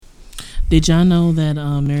Did y'all know that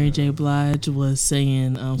Mary J. Blige was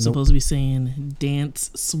saying supposed to be saying dance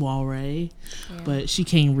soiree, but she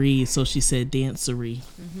can't read, so she said dancery.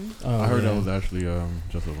 I heard that was actually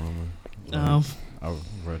just a rumor. I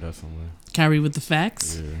read that somewhere. Kyrie with the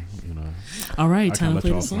facts. Yeah, you know. All right, I time to can't let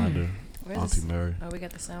play y'all the find song. her. Auntie Mary. Oh, we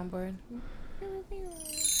got the soundboard.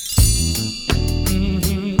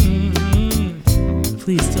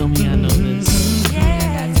 Please tell me I know this.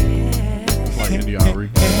 Yeah, I got you. It's like India.Arie.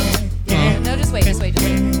 No, just wait.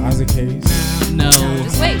 Isaac Hayes. No,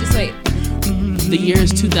 Just wait. the year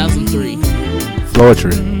is 2003.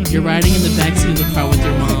 Poetry. You're riding in the backseat of the car with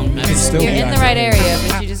your mom. It's still You're in the right area,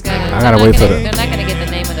 but you just gotta. I gotta wait for They're not gonna get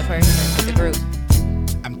the name of the person, the group.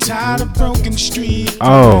 I'm tired of broken streets.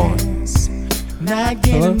 Oh. Not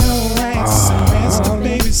getting no rest. Rest the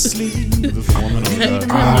baby sleep. Is this a woman or a Turn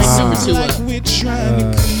guy? mic number 2 Like up. we're trying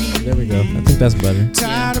to creep. There we go. I think that's better.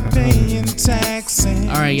 Tired of paying taxes.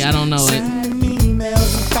 All right, y'all don't know it.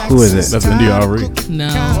 Who is it? That's India.Arie. No,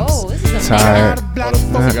 Oh, this is a Tired. That's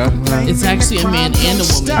a guy? it's actually a man and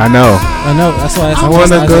a woman. I know. I know. That's why I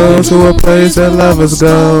wanna go to a place that lovers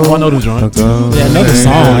go. Oh, I know the joint. Yeah, I know the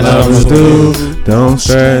song. I know Lovers the do. Don't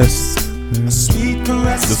stress.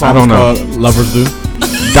 The I don't know. Lovers Do.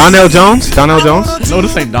 Donnell Jones? Donnell Jones? No,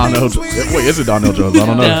 this ain't Donnell. Wait, is it Donnell Jones? I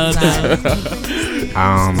don't know. No.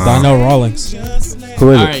 I don't know. Donnell Rawlings. Who is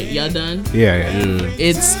All it? right, y'all done? Yeah. Yeah.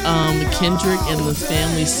 It's Kendrick and the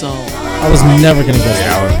Family Soul. I was never gonna guess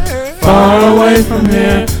that. Far away from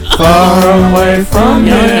here. Far away from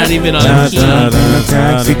Y'all here. not even on key.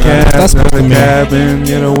 Taxi cab. That's supposed to mean. Cabin.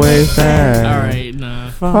 Get away fast. All right, nah.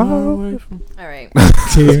 Far away from. All right.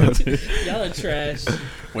 Y'all are trash.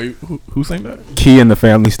 Wait, who sang that? Key and the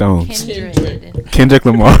Family Stones. Kindred. Kendrick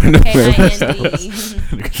Lamar and the Family Kindred.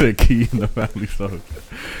 Nigga said Key in the Family Stone.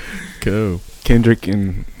 Cool. Kendrick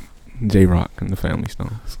and J Rock and the Family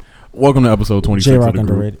Stones. Welcome to episode 26 J of Rock the Group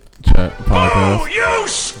underrated. Chat Podcast. Oh, you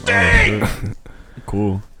stink!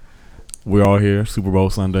 Cool. We're all here. Super Bowl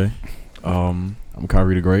Sunday. I'm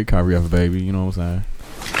Kyrie the Great. Kyrie F. Baby. You know what I'm saying?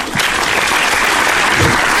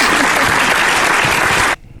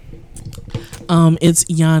 It's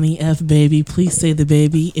Yanni F. Baby. Please say the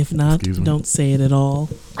baby. If not, Excuse me. don't say it at all.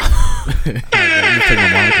 You just take my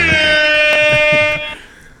moniker like that.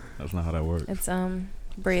 That's not how that works. It's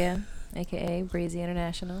Bria, aka Breezy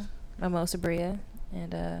International, Mimosa Bria,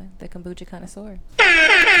 and the Kombucha Connoisseur.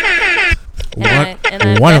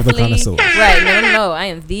 And One of the definitely- connoisseurs. Right? No. I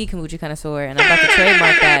am the Kombucha Connoisseur, and I'm about to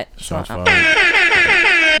trademark that. So Shots I'm-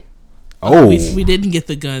 fired. Oh. We didn't get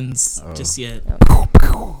the guns just yet.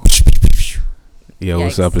 Yo,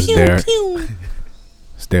 what's Yikes. up? It's Pew, Derek. pew.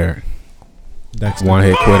 It's Derek. Dexter. One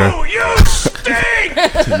hit quitter.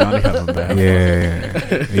 Yanni having bad.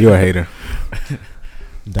 Yeah. You a hater.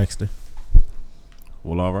 Dexter.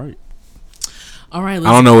 Well, all right. All right,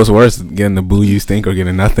 I don't know what's worse, getting the boo you stink or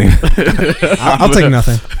getting nothing. I'll take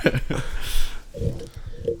nothing.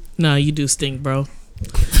 No, you do stink, bro.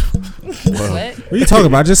 What? What are you talking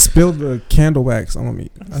about? I just spilled the candle wax on me.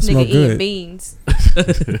 I This smell nigga eating good. beans.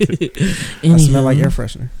 I smell like air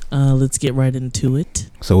freshener. Let's get right into it.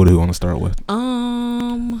 So what do we want to start with?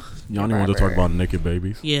 Yanni wanted to talk about naked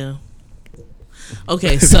babies. Yeah.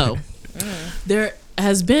 Okay, so there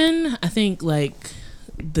has been, I think, like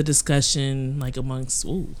the discussion, like amongst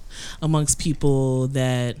people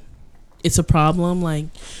that it's a problem, like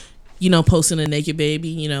posting a naked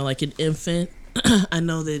baby, like an infant. I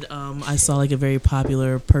know that I saw like a very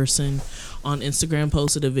popular person on Instagram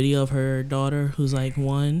posted a video of her daughter who's like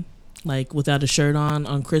 1, like without a shirt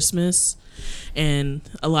on Christmas, and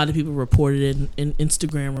a lot of people reported it and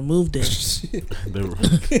Instagram removed it. They were-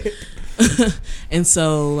 And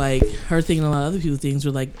so like her thing and a lot of other people things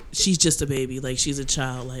were like, she's just a baby, like she's a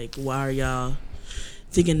child, like why are y'all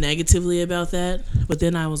thinking negatively about that? But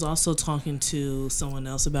then I was also talking to someone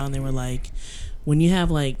else about it, and they were like, when you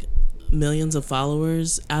have like millions of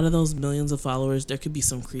followers, out of those millions of followers there could be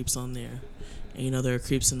some creeps on there, and there are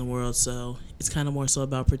creeps in the world, so it's kind of more so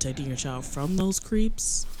about protecting your child from those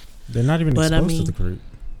creeps. They're not even But, exposed to the creep.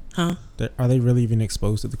 Huh? Are they really even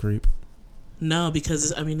exposed to the creep? No,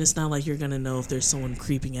 because it's not like you're gonna know if there's someone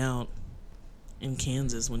creeping out in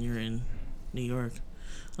Kansas when you're in New York,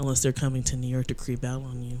 unless they're coming to New York to creep out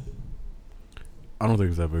on you. I don't think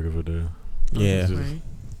it's that big of a deal. Yeah. Right.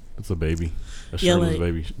 It's a baby. A Yeah, shirtless like-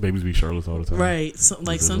 baby. Babies be shirtless all the time. Right. So,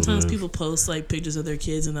 like This is what it sometimes is. people post like pictures of their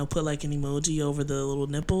kids and they'll put like an emoji over the little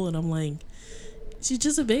nipple, and I'm like, she's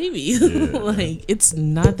just a baby. Yeah. Like, it's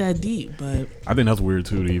not that deep, but I think that's weird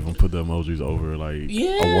too to even put the emojis over like a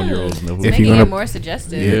Yeah. 1-year-old's nipple. It's If you're making gonna- it more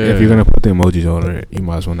suggestive. Yeah. If you're gonna put the emojis on it, you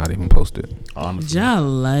might as well not even post it. Honestly.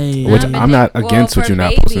 Jolly. Which but I'm not against what for you're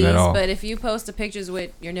not posting at babies, all. But if you post the pictures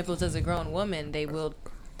with your nipples as a grown woman, they will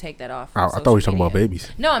take that off. I thought we were talking about babies.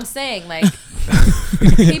 No, I'm saying like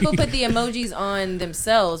people put the emojis on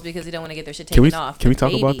themselves because they don't want to get their shit Can taken we- off. can we but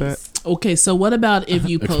talk about babies- Okay, so what about if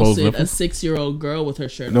you Exposed posted a nipples? 6-year-old girl with her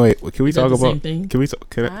shirt No, on? wait. Can we Is that talk the same about? thing? Can we?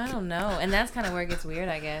 Can I, I don't know, and that's kind of where it gets weird,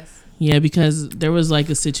 I guess. Yeah, because there was like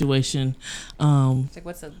a situation It's like,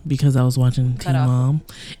 what's a because I was watching Cut Teen off. Mom,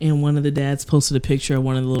 and one of the dads posted a picture of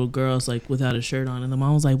one of the little girls like without a shirt on, and the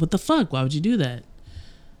mom was like, "What the fuck? Why would you do that?"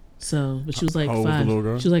 So, but she was like How old was the 5. little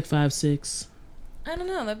girl? She was like 5, 6. I don't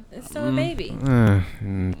know. It's still a baby.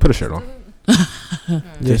 put a shirt on.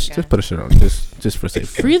 Just put a shirt on. Just for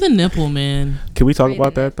safety. Free the nipple, man. Can we talk Free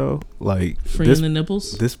about the that though? Like Freeing the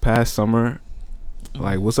nipples. this past summer,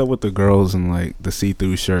 like what's up with the girls in like the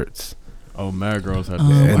see-through shirts? Oh, mad girls had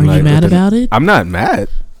and Are like you mad with the- about it? I'm not mad.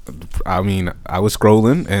 I mean, I was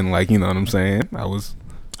scrolling and like, you know what I'm saying? I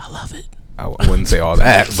love it. I wouldn't say all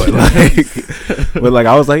that, but like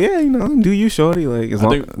I was like, yeah, you know, do you, shorty? Like, as I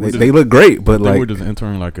long think we're they look great, but I think like we're just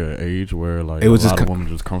entering like an age where like It was a just lot of women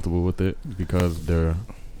just comfortable with it because they're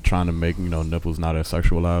trying to make nipples not as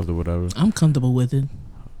sexualized or whatever. I'm comfortable with it.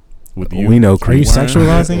 With you, we know. Are you Creep.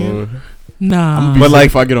 sexualizing it? Nah. But But, like, like-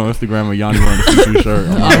 if I get on Instagram and Yanni wearing a see-through shirt,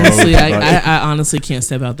 I'm like, Honestly, oh, I, like- I honestly can't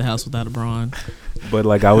step out the house without a bra on. But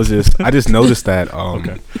like I just noticed that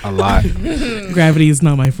a lot. Gravity is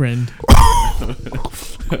not my friend.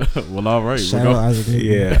 well, all right. Shadow Isaac Newton.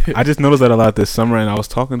 Yeah, I just noticed that a lot this summer, and I was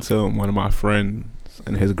talking to one of my friends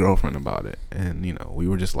and his girlfriend about it, and you know, we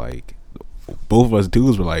were just like, both of us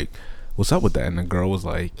dudes were like, "What's up with that?" And the girl was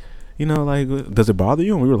like, "You know, like, does it bother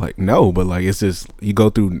you?" And we were like, "No," but like, it's just you go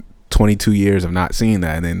through 22 years of not seeing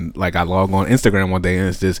that, and then like I log on Instagram one day, and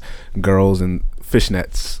it's just girls and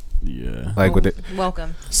fishnets. Yeah. Like with it,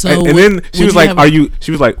 Welcome. So and then she would was you like, have- "Are you?"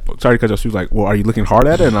 She was like, "Sorry to cut you off." She was like, "Well, are you looking hard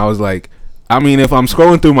at it?" And I was like, "I mean, if I'm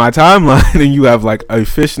scrolling through my timeline and you have like a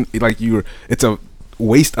fish, like it's a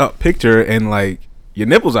waist up picture and like your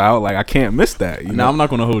nipples out, like I can't miss that." You Now know? I'm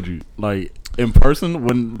not gonna hold you. Like in person,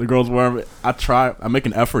 when the girls wear it, I make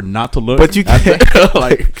an effort not to look. But you at can't. the-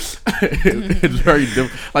 like it's very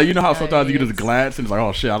different. Like you know how sometimes you just glance and it's like,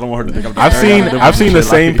 oh shit, I don't want her to think I'm. I've just seen staring at I've seen the shit,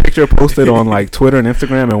 same like- picture posted on like Twitter and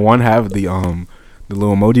Instagram, and one have the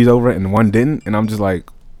little emojis over it, and one didn't, and I'm just like,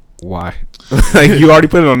 why? Like you already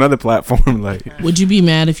put it on another platform, like. Would you be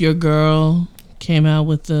mad if your girl came out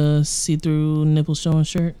with the see-through nipple showing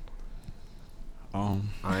shirt?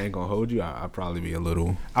 I ain't gonna hold you. I'd probably be a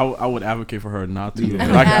little. I would advocate for her not to. Yeah.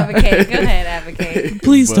 but I got- Advocate. Go ahead, advocate.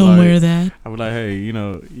 Please But, don't like, wear that. I would like, hey, you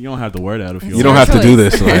don't have to wear that if you. You don't have to do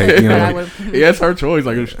choice. this, like, you know. But I Like, would- Yeah, it's her choice.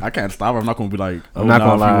 Like I can't stop her. I'm not gonna be like, oh, I'm not nah,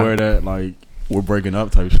 gonna if lie. you wear that, like we're breaking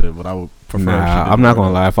up type shit. But I would prefer. if she nah, didn't I'm not wear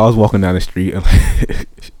gonna that. lie. If I was walking down the street and like,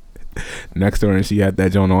 next to her and she had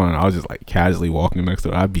that joint on, and I was just like casually walking next to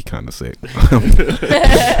her, I'd be kind of sick.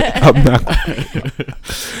 I'm not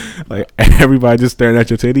like everybody just staring at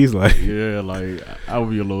your titties, like Yeah, like I would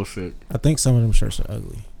be a little sick. I think some of them shirts are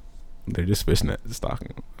ugly. they're just fishnet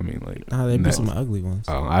stocking. I mean, like Nah, they be no. some ugly ones.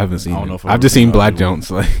 Oh, I haven't seen. I don't know It. if I've I've just ever seen seen black ugly ones.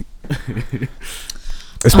 jonts, like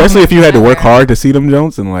especially if you had to work hard to see them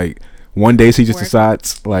jonts, and like one day she just Work.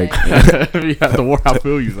 decides, like You have to work. I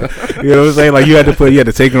feel you. Son. you know what I'm saying, like you had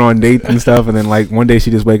to take her on dates and stuff, and then like one day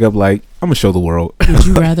she just wake up like, I'm gonna show the world. Would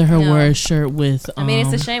you rather her No. wear a shirt with? I mean,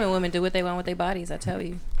 it's a shame when women do what they want with their bodies. I tell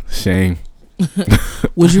you. Shame.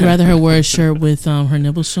 Would you rather her wear a shirt with her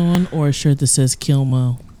nipples showing or a shirt that says "Kill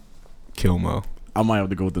Mo"? Kill Mo. I might have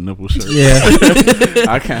to go with the nipple shirt. Yeah.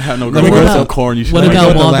 I can't have no Let girl me wearing go- some corny shit. What like about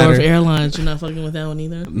that. the Waldorf ladder. Airlines? You're not fucking with that one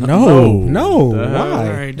either. No. The hell? All Why?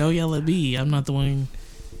 right, don't yell at me. I'm not the one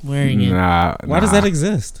wearing it. Nah. Why does that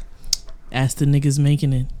exist? Ask the niggas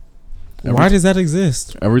making it. Why does that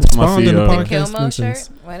exist? Every time I Spawned see in the The podcast Kilmo mentions shirt.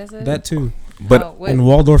 What is it? that too. But Oh, what? And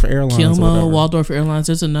Waldorf Airlines. Kill or Mo, whatever. Waldorf Airlines.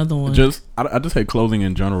 There's another one. I just hate clothing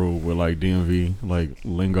in general with like DMV, like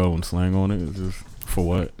lingo and slang on it. It's just for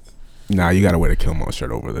what? nah, you gotta wear the Kill Mo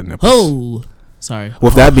shirt over the nipples. Oh, sorry.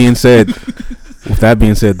 With that being said,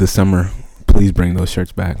 this summer, please bring those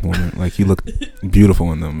shirts back, woman. Like you look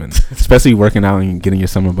beautiful in them, and especially working out and getting your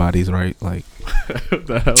summer bodies right. Like What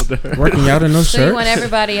the hell? There? Working out in those So you shirts. want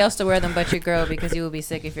everybody else to wear them but your girl because you will be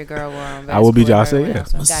sick if your girl wore them. I will be That's Jocelyn, cool, yeah.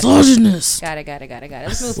 everyone else. Misogynist. Got it.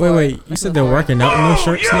 Let's move Wait, forward. wait. You Let's said move they're forward. working out in those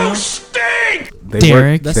shirts now? they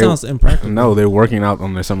Derek. That sounds impractical. No, they're working out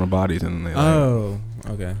on their summer bodies, and they like, Oh,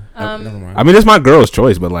 Okay. Um, Never mind. I mean, it's my girl's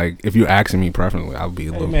choice, but like, if you're asking me preferably, I'll be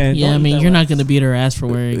a Hey, little. man, Yeah, I don't mean, eat you're that not gonna beat her ass for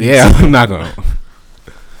wearing. Yeah, I'm not gonna.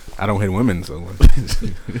 I don't hit women, so all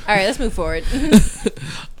right, let's move forward.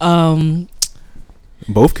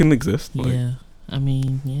 both can exist. Like, Yeah, I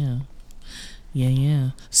mean, yeah.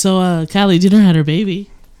 So, Kylie Jenner had her baby.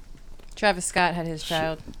 Travis Scott had his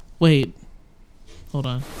child. Wait, hold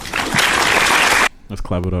on. Let's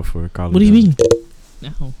clap it up for Kylie. What do you Jenner. mean?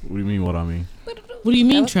 No. What do you mean? What I mean? What do you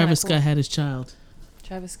mean? was kinda Travis cool. Scott had his child.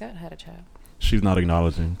 Travis Scott had a child. She's not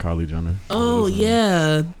acknowledging Kylie Jenner. Oh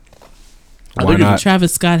yeah, I Why think not?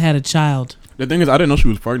 Travis Scott had a child. The thing is, I didn't know she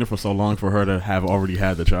was pregnant for so long for her to have already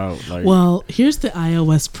had the child. Like, Well, here's the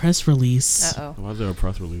iOS press release. why is there a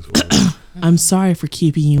press release for it? I'm sorry for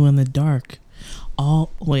keeping you in the dark. I'm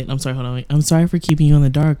sorry, I'm sorry for keeping you in the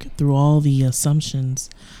dark through all the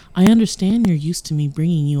assumptions. I understand you're used to me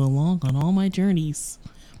bringing you along on all my journeys.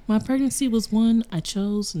 My pregnancy was one I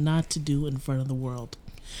chose not to do in front of the world.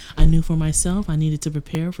 I knew for myself I needed to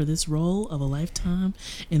prepare for this role of a lifetime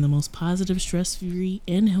in the most positive, stress-free,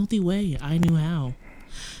 and healthy way I knew how.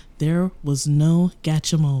 There was no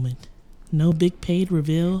gotcha moment. No big paid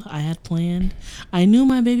reveal I had planned. I knew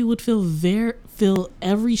my baby would feel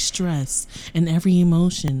every stress and every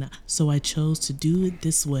emotion, so I chose to do it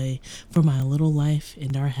this way for my little life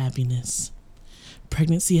and our happiness.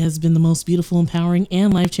 Pregnancy has been the most beautiful, empowering,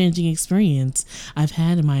 and life-changing experience I've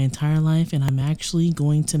had in my entire life, and I'm actually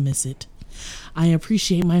going to miss it. I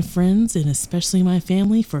appreciate my friends and especially my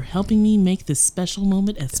family for helping me make this special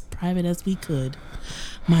moment as private as we could.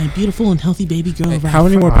 My beautiful and healthy baby girl. How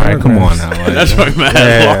many more all right, come on paragraphs? now. Like, That's like mad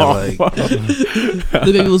yeah, long. like,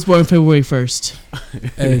 The baby was born February 1st.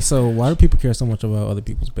 Hey, so why do people care so much about other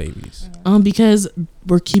people's babies? Because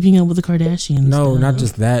we're keeping up with the Kardashians. No, now. not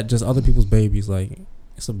just that. Just other people's babies. Like,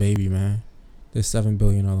 it's a baby, man. There's 7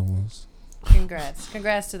 billion other ones.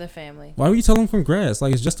 Congrats to the family. Why would you tell them congrats?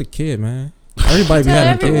 Like, it's just a kid, man. Everybody be Tell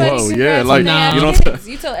having everybody kids. Whoa, congrats yeah, when like, they have you don't kids.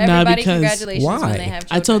 You tell everybody because- congratulations Why? when they have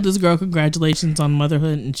children. I told this girl congratulations on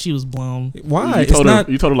motherhood, and she was blown. Why? You It's told, not.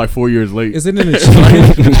 her, you told her like 4 years late. Is it an the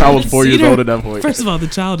achievement? child was 4 years Cedar- old at that point. First of all, the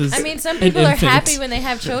child is. I mean, some an people are infant. happy when they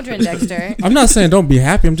have children, Dexter. I'm not saying don't be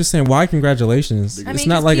happy. I'm just saying why congratulations. I mean, It's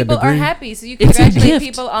not 'cause like a people are degree. happy, so you It's a congratulate gift.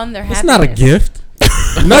 people on their It's happiness. not a gift.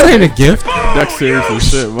 No, it ain't a gift. That's serious as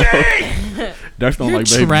shit, bro. Dex don't You're like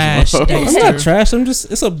babies. trash, bro. Dex. I'm not trash. I'm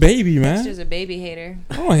just. It's a baby, man. Dexter's a baby hater.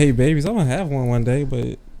 I don't hate babies. I'm gonna have one day,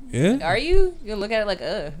 but yeah. Are you? You look at it like,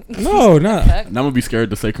 No, not. fuck. And I'm gonna be scared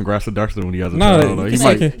to say congrats to Dexter when he has a No, child.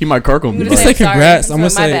 Like, you he might kirk him. I'm Be gonna Just like, say I'm sorry. congrats. So I'm gonna my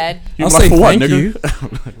say. bad. he I'll was like, say for what, thank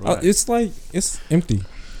nigga? you. Right. It's like it's empty.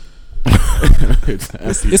 It's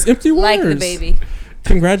empty. It's empty words. Like the baby.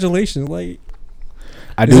 Congratulations. Like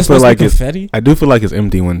I is do this feel supposed to like be it's. confetti? I do feel like it's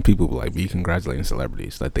empty when people like be congratulating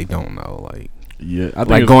celebrities that they don't know, like Yeah, I think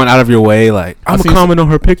like it's- going out of your way, like I I'm seen gonna comment on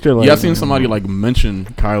her picture. Like, Yeah, I seen somebody like mention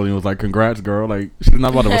Kylie and was like, "Congrats, girl!" Like she's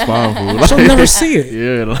not about to respond. Fool. She'll Like, never see it.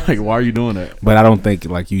 Yeah, like why are you doing that? But I don't think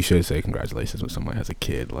like you should say congratulations when somebody has a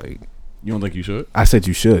kid. Like You don't think you should? I said,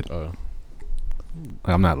 you should. Uh,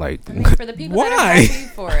 I'm not like. I mean, for the people that are Why? happy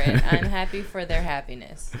for it, I'm happy for their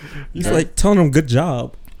happiness. It's like telling them good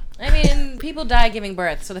job. I mean, people die giving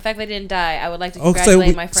birth, so the fact they didn't die, I would like to Oh,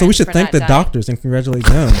 congratulate my friends. so we should for thank not the dying. doctors and congratulate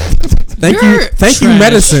them. Thank You're you, thank you, trash.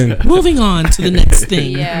 medicine. Moving on to the next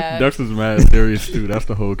thing. Yeah. Dexter's mad serious too. That's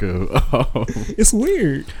the whole code. It's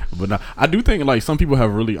weird. But nah, I do think like some people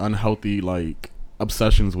have really unhealthy like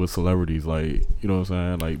obsessions with celebrities. Like you know what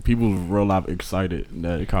I'm saying? Like people real life excited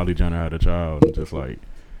that Kylie Jenner had a child. And just like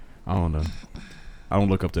I don't know. I don't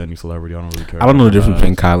look up to any celebrity. I don't really care. I don't know the about difference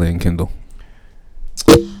their between Kylie and Kendall.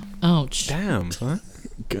 Ouch. Damn, son.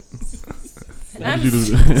 I'm You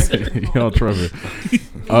just- Y'all Trevor.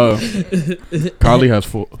 Kylie has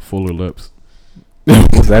fuller lips.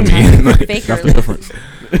 What does that mean? Faker That's the lips. difference.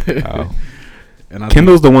 Oh. And I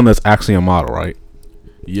Kendall's the one that's actually a model, right?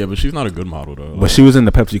 yeah, but she's not a good model though. But she was in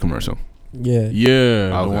the Pepsi commercial. Yeah. Yeah,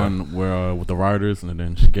 the Okay. one where with the riders, and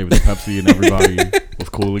then she gave it to Pepsi, and everybody was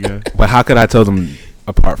cool again. But how could I tell them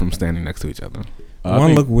apart from standing next to each other? I One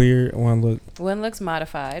think look weird. One look. One looks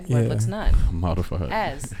modified, one Yeah. looks not. modified.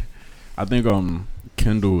 As. I think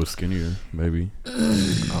Kendall was skinnier, maybe,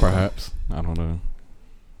 perhaps. I don't know.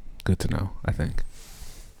 Good to know, I think.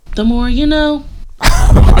 The more you know.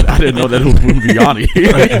 I didn't know that it was Biani.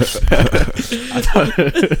 I thought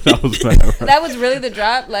that was bad. Right? That was really the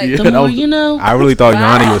drop? Like, Yeah. The that more was- you know. I really thought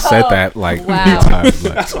Wow. Yanni would said that like Wow. many times.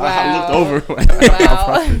 Like, That's why I looked Wow. over.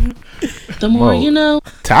 wow. The more Whoa. you know.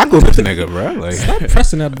 tackle this nigga, bro. Like, Stop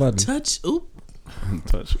pressing that button. Touch. Oop.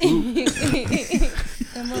 Touch. Ooh.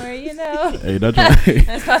 The more you know. Hey, that's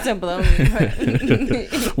That's about to blow me.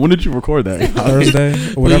 when did you record that? Thursday,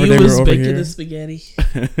 or When whatever you day we was were over baking here. the spaghetti.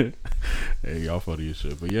 Hey, y'all funny as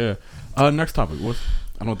shit. But yeah, next topic.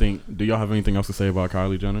 I don't think. Do y'all have anything else to say about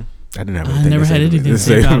Kylie Jenner? I didn't have I anything never to say had to anything to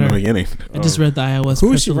say say about from the her. beginning. I just read the iOS. Who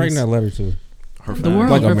is press she writing release. that letter to? Her The fans. world.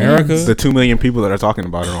 Like her America? fans. The 2 million people that are talking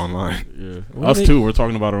about her online. Yeah, What us they- too. We're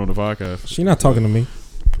talking about her on the podcast. She not talking to me.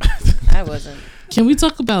 I wasn't. Can we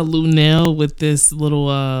talk about Lunel with this little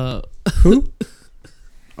Who?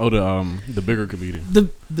 Oh, the bigger comedian.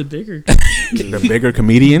 the bigger The bigger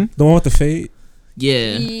comedian. The one with the fade?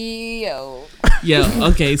 yeah. Yo. Yeah,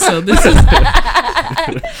 okay, so this is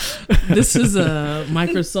this is a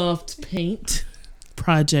Microsoft Paint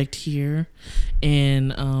project here,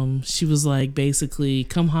 and she was like, basically,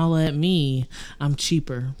 come holla at me, I'm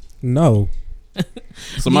cheaper. No.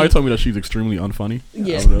 Somebody told me that she's extremely unfunny.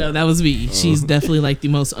 Yeah, I don't know. no, that was me. She's definitely like the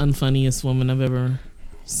most unfunniest woman I've ever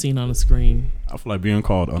seen on a screen. I feel like being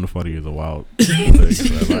called unfunny is a wild thing.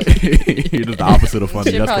 So, like, you're just the opposite of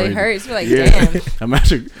funny. Shit That's probably crazy. hurts. You're like, Yeah. damn.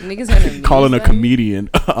 Imagine Niggas gonna calling a abuse them? comedian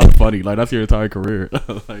unfunny. Like that's your entire career.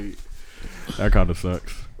 Like that kind of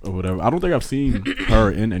sucks or whatever. I don't think I've seen her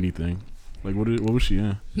in anything. Like what was she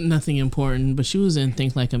in? Nothing important, but she was in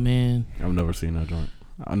Think Like a Man. I've never seen that joint.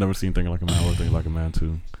 I've never seen Think Like a Man or Think Like a Man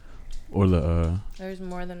too. Or the There's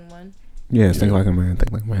more than one. Yeah, think like a man.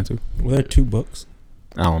 Think like a man too. Were there 2 books?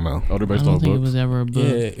 I don't know. they're I based don't off think it books. was ever a book. Yeah,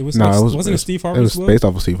 it was. No, like, it was- wasn't it Steve It Harvey's was book? based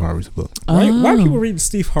off of Steve Harvey's book. Why are Oh. people reading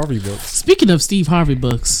Steve Harvey books? Speaking of Steve Harvey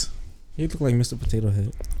books, He looked like Mr. Potato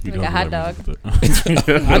Head. You Like don't a hot do dog.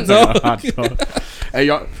 that. Hot dog. Hot dog. Hey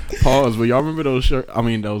y'all, pause. But y'all remember those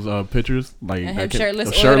those pictures like And him that shirtless,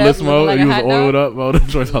 oiled shirtless up, mode. looking like He a was hot oiled dog? up mode. That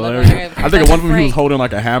joint's Looking hilarious. like a I think at one point he was Frank. holding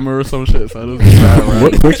like a hammer or some shit. So it was bad, right?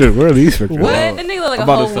 What pictures? Where are these pictures? What? Wow. That nigga look like I'm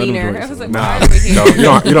a about to whole send them wiener. joints. I was like, Nah, why are we here?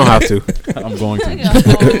 no, you don't have to. I'm going Like to.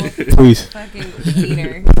 a whole Please, fucking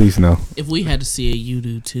wiener. please no. if we had to see it, you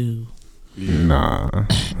do too. Yeah. Nah. But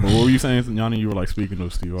what were you saying, Yanni? You were like speaking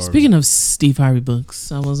of Steve Harvey. Speaking of Steve Harvey books,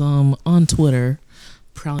 I was on Twitter,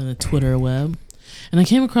 prowling the Twitter web, and I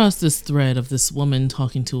came across this thread of this woman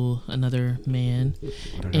talking to another man,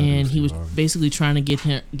 and he was basically trying to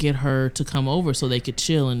get her to come over so they could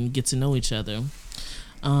chill and get to know each other.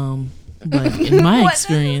 But in my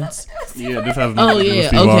experience, Yeah, this has Oh, nothing to do with yeah,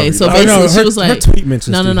 Steve okay, Harvey. so Like, basically she her, was her like, tweet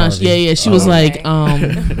mentions no, Steve Harvey. yeah, she was like,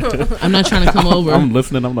 Okay. I'm not trying to come over. I'm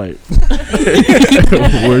listening. I'm like,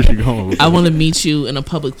 where's she going? I want to meet you in a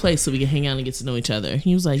public place so we can hang out and get to know each other.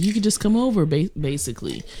 He was like, you could just come over,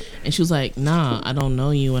 basically. And she was like, nah, I don't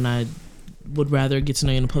know you, and I would rather get to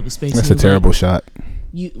know you in a public space. That's He a was terrible like, shot.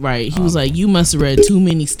 Right. He was like, you must have read too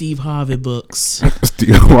many Steve Harvey books.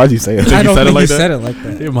 Why'd you say it? I He don't said it think like he that? said it like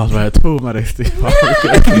that. It must have had two of my Steve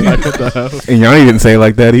Harvey. Like, what the hell? And Yanni didn't say it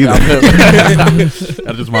like that either.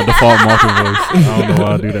 That's just my default mocking voice. I don't know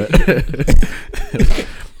why I do that.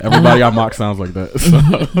 Everybody I mock sounds like that.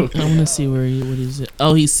 So. I want to see what he said.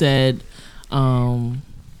 Oh, he said,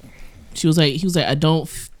 he was like, I don't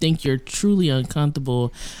think you're truly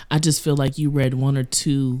uncomfortable. I just feel like you read one or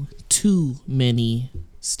too many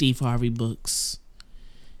Steve Harvey books.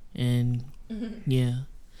 And yeah.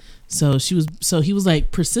 So he was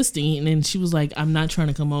like persisting, and then she was like, I'm not trying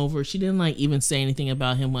to come over. She didn't like even say anything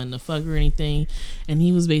about him wanting to fuck or anything. And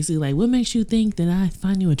he was basically like, what makes you think that I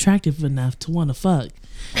find you attractive enough to want to fuck?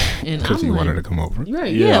 And Because I'm he like, wanted to come over.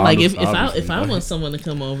 right, Yeah, yeah. Like obviously, if I want someone to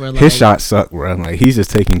come over, like, His shots suck, bro. Like he's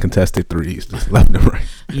just taking contested threes, just left and right.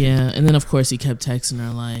 yeah. And then of course he kept texting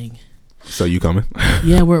her like, So you coming?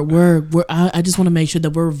 yeah, we're I just want to make sure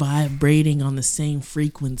that we're vibrating on the same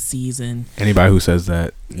frequencies. And Anybody who says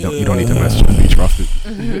that, you don't need to message them. Be trusted.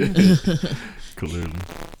 Clearly.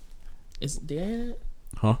 is there?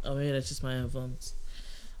 Huh? Oh yeah, that's just my headphones.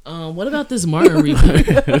 What about this Martin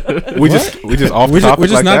reboot? We just off We're topic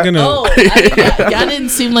just like not that? gonna. Oh, y'all didn't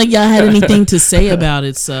seem like y'all had anything to say about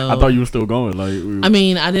it. So I thought you were still going. Like, I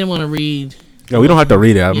mean, I didn't want to read. Yeah, we don't have to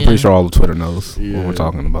read it. I'm Yeah. pretty sure all of Twitter knows what Yeah. we're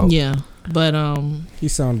talking about. Yeah, but He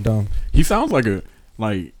sound dumb. he sounds like it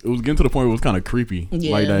was getting to the point where it was kind of creepy.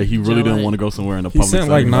 Yeah, like that he really you're didn't right. want to go somewhere in a He public sent,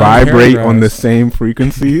 like, setting. nine- Vibrate paragraphs. on the same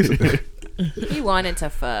frequencies. He wanted to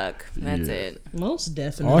fuck. That's Yeah. it. most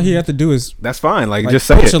definitely. All he had to do is That's fine. Like, like, just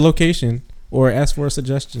say post it. a location or ask for a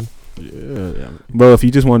suggestion. Yeah. Bro, if you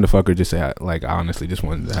just wanted to fuck her, just say, like, I honestly just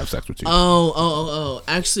wanted to have sex with you. Oh.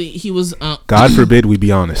 Actually, he was. God forbid we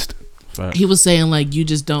be honest. Fact. He was saying like you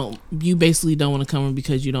basically don't want to come in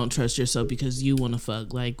because you don't trust yourself because you want to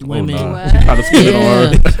fuck like women. Oh, nah. What? He tried to spin it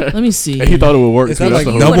on her. Let me see. And he thought it would work Is too. that That's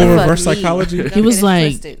like the You whole double wanna fuck reverse me. psychology? Don't He was get it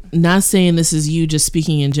like, twisted. not saying this is you just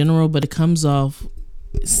speaking in general, but it comes off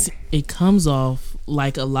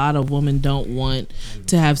like a lot of women don't want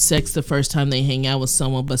to have sex the first time they hang out with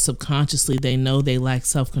someone, but subconsciously they know they lack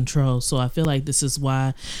self-control. So I feel like this is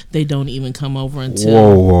why they don't even come over until.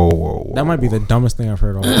 Whoa. That might be the dumbest thing I've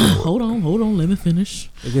heard all. Hold on, let me finish.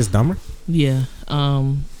 It gets dumber. Yeah.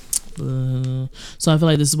 So I feel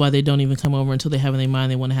like this is why they don't even come over until they have in their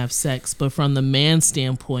mind they want to have sex. But from the man's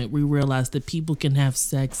standpoint, we realize that people can have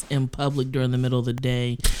sex in public during the middle of the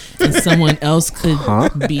day, and someone else could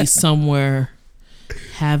be somewhere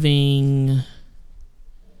having.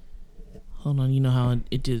 Hold on, you know how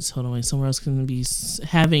it is. Hold on, wait. Somewhere else can be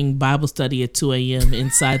having Bible study at 2 a.m.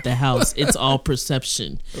 inside the house. It's all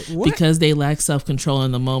perception. Because they lack self-control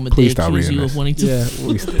in the moment. Please they accuse you of wanting to. Yeah.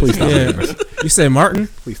 Please stop reading this. You say Martin?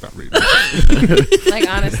 Please stop reading this. Like,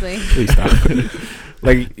 honestly. Please stop.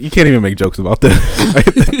 Like, you can't even make jokes about this.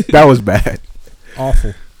 That was bad.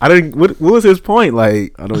 Awful. I didn't. What was his point?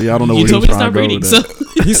 Like, I don't know You where he told was me to trying stop to go reading. with So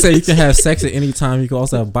that. He said you can have sex at any time. You can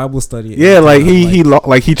also have Bible study. At yeah, any like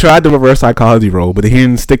time. he tried the reverse psychology role, but he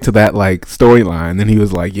didn't stick to that like storyline. Then he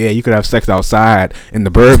was like, yeah, you could have sex outside in the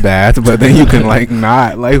bird bath, but then you can like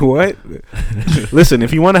not. Like what? Listen,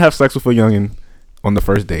 if you want to have sex with a youngin on the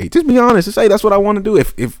first date, just be honest. Just say that's what I want to do.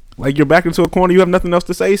 If like you're back into a corner, you have nothing else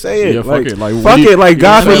to say. Say it. Yeah, like, fuck it. Like, fuck it. Like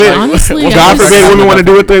God I mean, forbid. honestly, Well, I God just- forbid women want to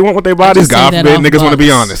do what they want with their bodies. just say God that forbid off niggas want to be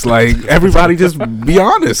box. honest. Like everybody, just be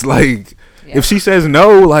honest. Like Yeah. if she says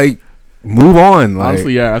no, like move on. Like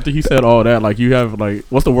Honestly, yeah. After he said all that, like you have like,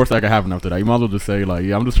 what's the worst that could happen after that? You might as well just say like,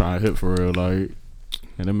 yeah, I'm just trying to hit for real, like,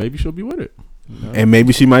 and then maybe she'll be with it. You know? and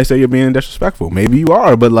maybe she might say you're being disrespectful. Maybe you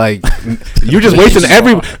are, but like you're just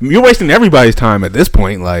wasting everybody's time at this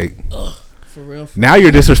point. Like for real. now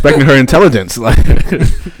you're disrespecting her intelligence. Like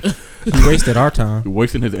He wasted our time. You're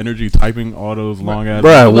wasting his energy typing all those long ass.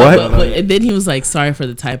 Bruh, what? But and then he was like, "Sorry for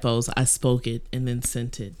the typos. I spoke it and then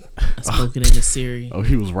sent it. I spoke it into Siri." Oh,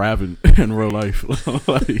 he was rapping in real life.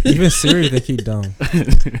 Like, Even Siri think he dumb.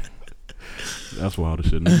 that's wild as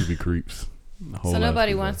shit. Niggas be creeps. So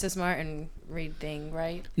nobody wants this Martin Reed thing,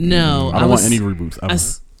 right? No, I don't want any reboots.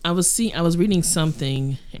 I was reading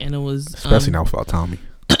something and it was especially now without Tommy.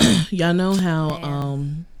 Y'all know how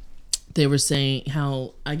Damn. they were saying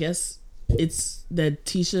how I guess it's that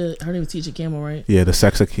Tisha, her name is Tisha Campbell, right? Yeah, the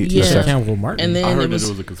sex accused. Yeah. Mr. Campbell Martin. And then I heard it that was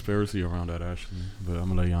there was a conspiracy around that actually, but I'm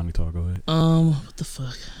gonna let Yanni talk. Go ahead. what the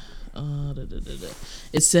fuck?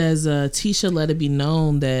 It says Tisha let it be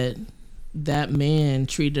known that man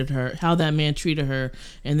treated her, how that man treated her,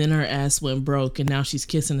 and then her ass went broke, and now she's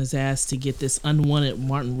kissing his ass to get this unwanted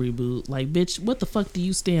Martin reboot. Like, bitch, what the fuck do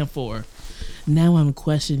you stand for? Now I'm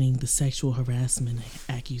questioning the sexual harassment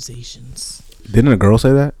accusations. Didn't a girl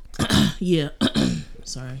say that? Yeah,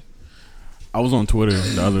 sorry. I was on Twitter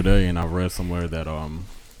the other day and I read somewhere that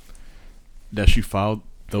that she filed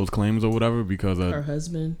those claims or whatever because Her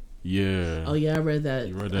husband. yeah. Oh yeah, I read that.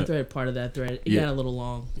 You read I that? read part of that thread. It Yeah. got a little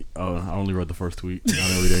long. I only read the first tweet. I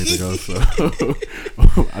didn't read anything else.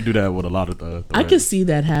 So I do that with a lot of the. I can see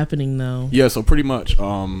that happening though. Yeah, so pretty much,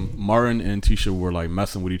 Martin and Tisha were like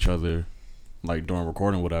messing with each other, like during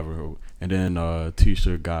recording, whatever. And then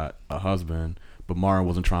Tisha got a husband, but Martin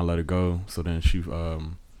wasn't trying to let it go. So then she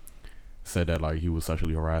said that like he was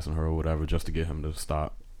sexually harassing her or whatever, just to get him to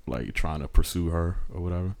stop like trying to pursue her or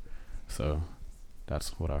whatever. So that's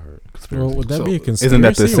what I heard. Conspiracy. Well, would that So, be a conspiracy? isn't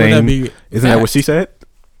that the or would same- be Isn't that what she said?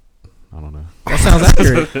 I don't know. That sounds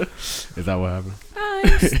accurate. Is that what happened?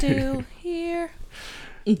 I'm still here.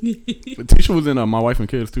 But Tisha was in My Wife and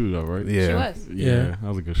Kids too, though, right? Yeah. She was. Yeah, that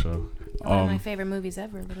was a good show. One of my favorite movies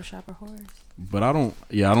ever, Little Shop of Horrors. But I don't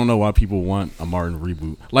know why people want a Martin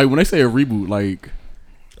reboot. Like when they say a reboot, like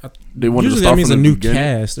they want to Usually start that means from a the new beginning.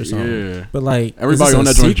 cast or something. Yeah, But like, Everybody is this on a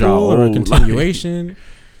that joint sequel job or a old, like- continuation,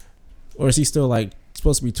 or is he still like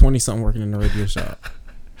supposed to be 20 something working in the radio shop?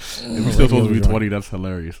 if he's still supposed to be 20, that's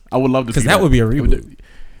hilarious. I would love to see Because that would be a reboot.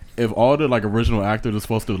 If all the like original actors are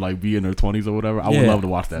supposed to like be in their 20s or whatever, I would Yeah, love to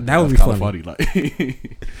watch that. that would That's be kinda funny.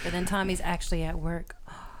 Like But then Tommy's actually at work.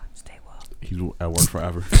 Oh, stay woke. he's at work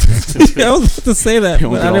forever. I was about to say that, He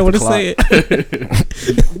but don't I get didn't off want to the say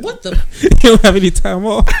it. What the? You don't have any time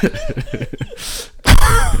off.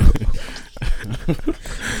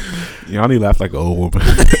 Yanni laughed like an old woman.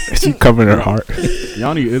 She covering her heart.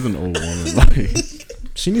 Yanni is an old woman. Like,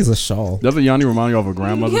 She needs a shawl. doesn't Yanni remind you of a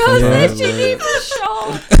grandmother? Yo, sometimes? bitch, you need a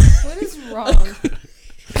shawl. What is wrong?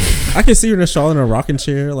 I can see her in a shawl in a rocking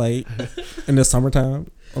chair, like in the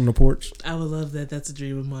summertime on the porch. I would love that. That's a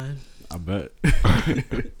dream of mine. I bet.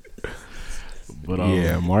 But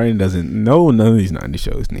Yeah, Martin doesn't. None of these 90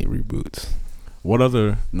 shows need reboots. what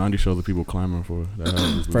other 90 shows are people clamoring for? That have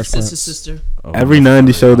reboots? Fresh Sister, Prince. sister. Oh, Every that's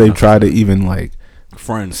 90 funny. show they've That's tried to even like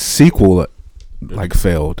Friends. sequel like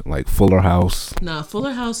failed, like Fuller House. Nah,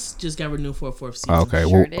 Fuller House just got renewed for a 4th season. Okay,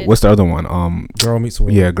 Sure well, did. what's the other one? Girl Meets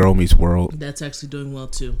World. Yeah, Girl Meets World. That's actually doing well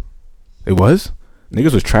too. It was.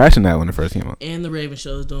 Niggas was trashing that when it first came out. And the Raven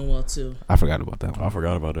Show is doing well too. I forgot about that I one.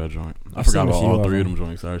 forgot about that joint. I I've forgot seen a about few all of 3 of them. them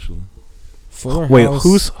joints actually. Fuller Wait,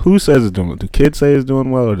 House. who says it's doing well? Do kids say it's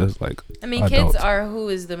doing well, or just like I mean, adults? kids are who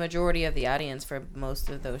is the majority of the audience for most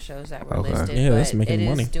of those shows that were Okay. listed. Yeah, but that's making it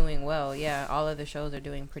money. is doing well. Yeah, all of the shows are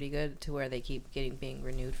doing pretty good to where they keep being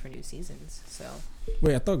renewed for new seasons. So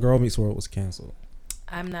Wait, I thought Girl Meets World was canceled.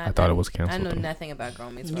 I'm not. I thought it was canceled, I know though. nothing about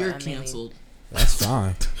Girl Meets World. You're I mainly canceled. That's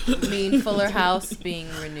fine. mean Fuller House being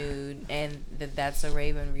renewed, and That's a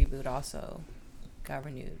Raven reboot also got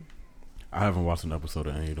renewed. I haven't watched an episode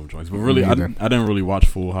of any of them joints, but really, Me I either. didn't really watch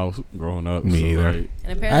Full House growing up. Me either. Like, And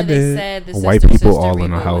I apparently did. they said the white Sister people Sister all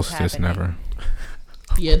in a reboot house was just happening. never.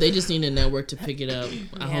 Yeah, they just need a network to pick it up.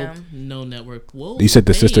 I Yeah. hope no network. Whoa, You said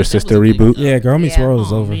the Sister that was Sister a big- reboot? Yeah, Girl Meets Yeah. World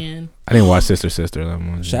is Aw, over. man. I didn't watch Sister Sister that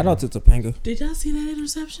one. Shout out to Topanga. Did y'all see that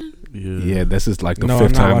interception? Yeah, this is like the No, I'm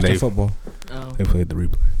fifth not time watching they football. Oh, played the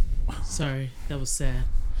replay. sorry, that was sad.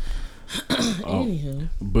 Anywho,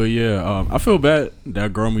 But yeah, I feel bad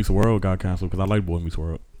that Girl Meets World got canceled because I like Boy Meets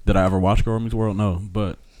World. Did I ever watch Girl Meets World? No,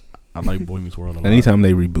 but I like Boy Meets World a lot. Anytime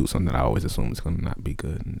they reboot something, I always assume it's gonna not be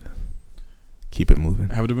good and keep it moving.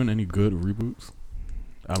 Have there been any good reboots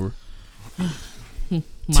ever? my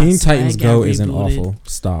Teen swag Titans got Go isn't rebooted. awful.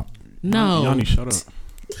 Stop. No, Yanni, shut up.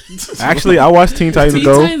 Actually, I watched Teen Titans Teen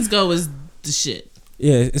Go. Titans Go is the shit.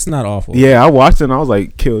 Yeah, it's not awful. Yeah, I watched it and I was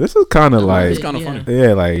like, "Kill, this is kind I of love like, It's kind of Yeah. funny.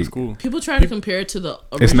 yeah, like It's cool. People try to compare it to the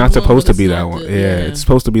original it's not one, supposed but to be it's that not one. the- Yeah, it's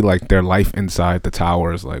supposed to be like their life inside the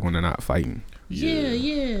towers, like when they're not fighting.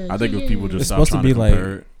 yeah. I think if people just It's stop supposed to trying be like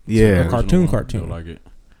compare it to the Yeah. original cartoon, one, cartoon. they'll like it.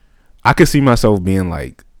 I could see myself being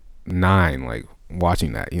like 9, like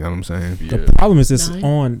watching that. You know what I'm saying? Yeah. The problem is it's Nine?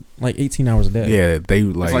 on like 18 hours a day. Yeah, they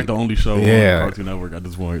It's like the only show Yeah. on Cartoon Network at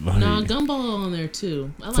this point. Like, Nah, Gumball on there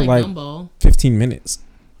too. I For like like- Gumball. 15 minutes.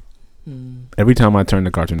 every time I turn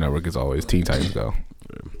to Cartoon Network, it's always Teen Titans Go.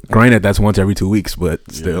 Granted, that's once every 2 weeks, but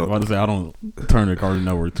yeah, still. I was about to say I don't turn to Cartoon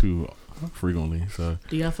Network too frequently, so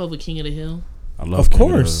Do y'all fuck with King of the Hill? I love. Of King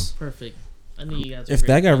course. Perfect. I knew you guys. were If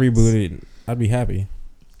that great got friends. rebooted, I'd be happy.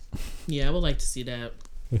 Yeah, I would like to see that.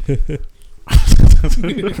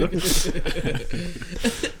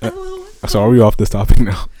 So are we off this topic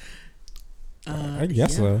now? I guess yeah,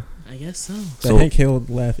 so. I guess so. The So- Hank Hill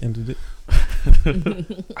laugh ended it.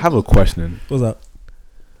 I have a question. What's up?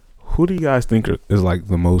 Who do you guys think is like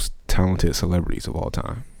the most talented celebrities of all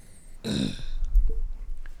time?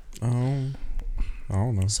 I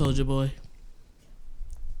don't know. Soldier Boy.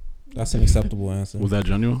 That's an acceptable answer. Was that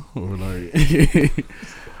genuine or like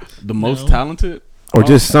the most No. talented? Or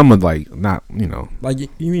just someone like not, you know, Like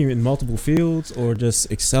you mean in multiple fields or just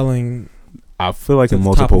excelling? I feel like To in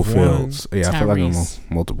the top multiple of one. fields. Yeah, I feel like in Tyrese.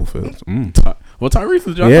 multiple fields. Well, Tyrese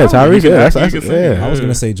is Josh Yeah, Allen. Tyrese, He can yeah, act, that's- he can sing. yeah. I was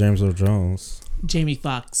gonna say James Earl Jones. Jamie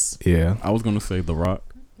Foxx. Yeah. I was gonna say The Rock.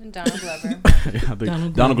 And Donald Glover. I think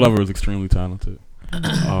Donald Donald Glover. Glover is extremely talented.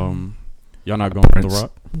 Y'all not going with Prince. The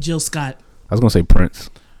Rock? Jill Scott. I was gonna say Prince.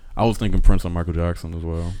 I was thinking Prince and Michael Jackson as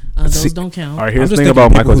well. Those See- don't count. All right, here's the just thing thinking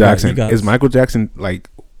about people Michael who got Jackson. EGOTs. Is Michael Jackson like?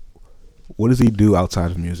 What does he do outside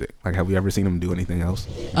of music? Like, have we ever seen him do anything else?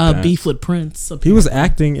 Dance. Beef with Prince. He was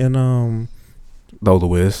acting in Though the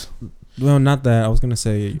Wiz, well, not that. I was gonna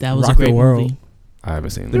say That was Rock a great the World. movie. I haven't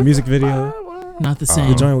seen The that. music video, Not the The same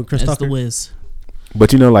the joint with Chris as Tucker. The Wiz.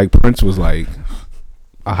 But you know, like Prince was like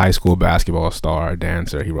a high school basketball star, a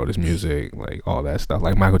dancer. He wrote his music, like all that stuff.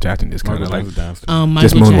 Like Michael Jackson just kind Michael of like, Jackson danced.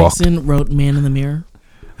 Just Michael moonwalk. Jackson wrote Man in the Mirror.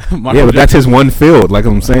 yeah, but that's his one field. Like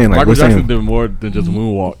I'm saying, like Michael we're Jackson saying, did more than just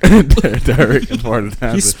moonwalk. Derek, as far as He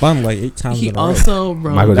dancing. spun like 8 times. He in a row. also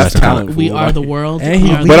wrote Michael That's Jackson. talent. We fool. Are Like- the World. And he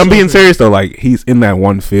We Are the But I'm being Children. serious though. Like he's in that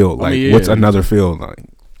one field. I Like mean, yeah. what's another field?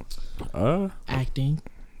 Like Acting.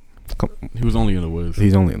 He was only in The Wiz.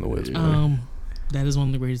 he's only in the Wiz. That is one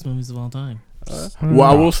of the greatest movies of all time. Well,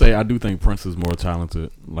 I will say I do think Prince is more talented.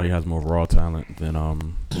 Like he has more raw talent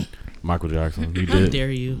than Michael Jackson. He How did dare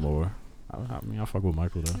you? more. I mean, I fuck with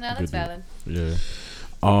Michael though. No, Good that's dude.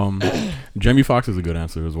 valid. Yeah. Jamie Foxx is a good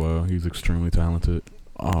answer as well. He's extremely talented.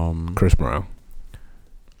 Chris Brown.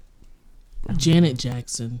 Janet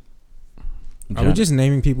Jackson. Are we just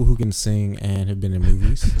naming people who can sing and have been in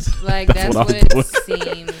movies? Like That's that's what what I was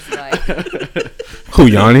it seems like. Who,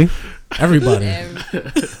 Yanni? Everybody.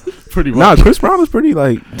 pretty Nah, much? Chris Brown is pretty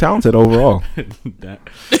like talented overall. That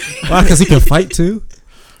Why? Because he can fight too.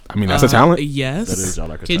 I mean, that's a talent. Yes. That is y'all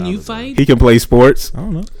like a Can you talent, fight? He can play sports. I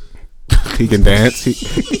don't know. He can dance.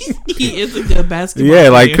 He is a good basketball Yeah,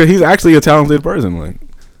 like player. he's actually a talented person. Like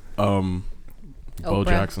Bo Oprah.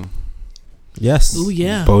 Jackson. Yes. Oh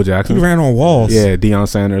yeah. Bo He Jackson. ran on walls. Yeah, Deion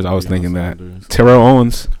Sanders. I was Deion thinking that. Sanders. Terrell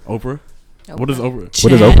Owens. Oprah. What does Oprah? What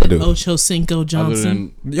does Oprah do? Ocho Cinco Other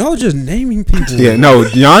Johnson. than Y'all just naming people. Yeah, no,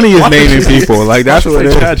 Yanni is naming people. Like that's what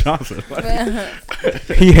it Chad is. Johnson. Like,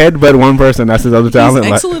 He headbutt one person. That's his other He's talent.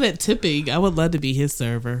 Like, excellent at tipping. I would love to be his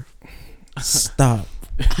server. Stop.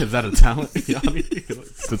 is that a talent? Yanni?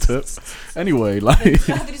 The tip. Anyway, like I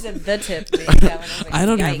thought you said the tip. being talent. I was like, I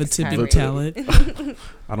don't have a yikes, tipping Kyrie. talent.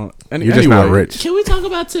 I don't. you're just not rich. Can we talk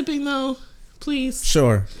about tipping though, please?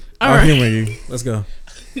 Sure. All I'll right. humor you. Let's go.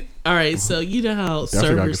 All right. So you know how Definitely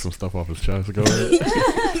gotta get servers. some stuff off his chest. Go ahead.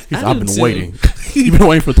 He's, I I've do been too. waiting. You've been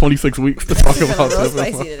waiting for 26 weeks to talk It's been about real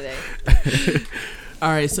tipping. spicy today. All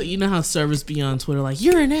right. So you know how servers be on Twitter like,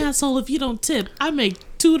 "You're an asshole if you don't tip. I make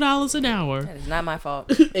 $2 an hour." That is not my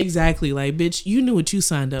fault. Exactly. Like, bitch, you knew what you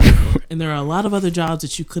signed up for, and there are a lot of other jobs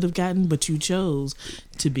that you could have gotten, but you chose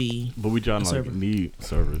to be. But we trying to Server. need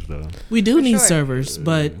servers though. We do For need sure. servers,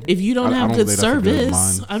 but if you don't I have don't good think that's a good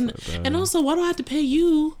service, mindset, and also, why do I have to pay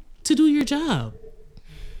you to do your job?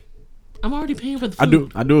 I'm already paying for the I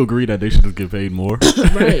food. do agree that they should just get paid more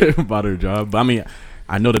Right. by their job. But I mean,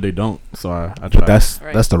 I know that they don't, so I try. That's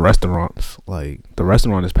Right. that's the restaurants. Like the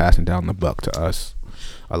restaurant is passing down the buck to us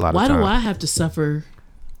a lot Why of do times. I have to suffer?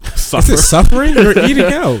 Is suffer. it suffering? You're eating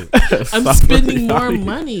out. I'm Suffer. spending more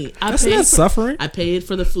money. That's not suffering. I paid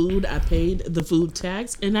for the food. I paid the food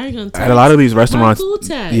tax, and now you're gonna tax At a lot of these my restaurants, food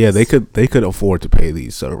tax. yeah, they could afford to pay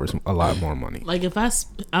these servers a lot more money. Like if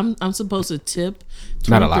I'm supposed to tip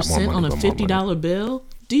Not a 20% lot more money, on a but more $50 bill.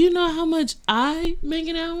 Do you know how much I make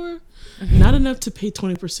an hour? Not enough to pay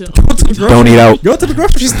 20%. Don't eat out. Go to the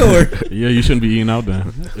grocery store. Yeah, you shouldn't be eating out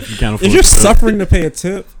then if you can't afford. If you're to tip. suffering to pay a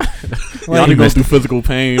tip, Y'all need to go through physical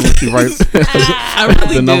pain when she writes I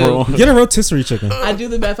really the number do. on. get a rotisserie chicken. I do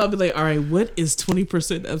the math. I'll be like, all right, what is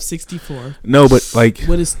 20% of 64? No, but like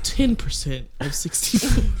What is 10% of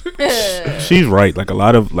 64? she's right. Like a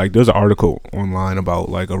lot of like there's an article online about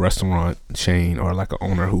like a restaurant chain or like an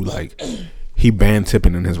owner who like he banned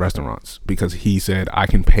tipping in his restaurants because he said I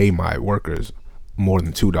can pay my workers more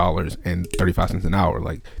than $2.35 an hour.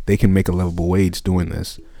 Like they can make a livable wage doing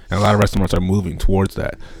this, and a lot of restaurants are moving towards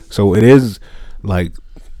that. So it is like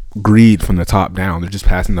greed from the top down. They're just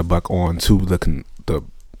passing the buck on to the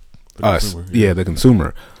us, consumer, yeah, the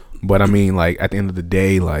consumer. But I mean, like at the end of the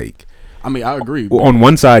day, like. I mean, I agree. Well, on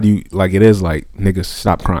one side, you like it is like niggas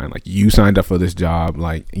stop crying. Like you signed up for this job.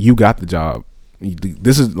 Like you got the job.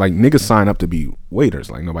 This is like niggas sign up to be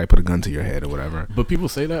waiters. Like nobody put a gun to your head or whatever. But people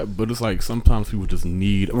say that, but it's like sometimes people just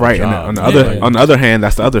need a Right. And job. on the Yeah. other hand,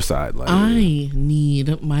 that's the other side. Like I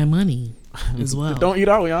need my money as well. Don't eat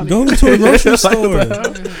out, Yanni. Go to a grocery store.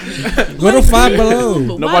 Go to Five Below.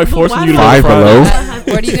 But Nobody but forcing why you do to I Five go Below? have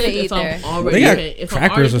to What are you gonna tip eat if I'm there? already They got paying- if I'm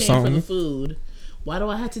crackers already or paying something. for the food? Why do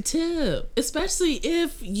I have to tip? Especially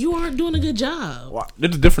if you aren't doing a good job. Well,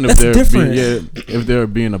 it's different That's if they're different. if they're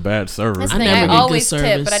being a bad server. That's I the thing. never I get good always tip,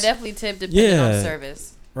 service. but I definitely tip depending Yeah. on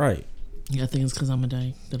service. Right. Yeah, I think it's because I'm a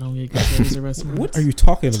dyke that don't get good service at restaurants. What are you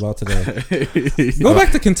talking about today? Go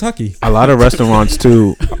back to Kentucky. a lot of restaurants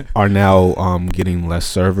too are now getting less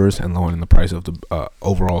servers and lowering the price of the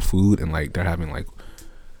overall food, and like they're having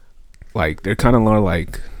like they're kind of more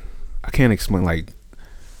like I can't explain like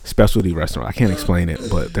specialty restaurant. I can't explain it,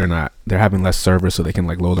 but they're having less servers so they can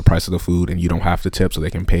like lower the price of the food, and you don't have to tip, so they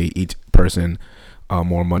can pay each person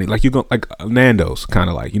more money. Like you go like Nando's, kind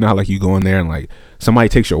of like, you know how like you go in there and like somebody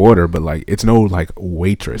takes your order, but like it's no like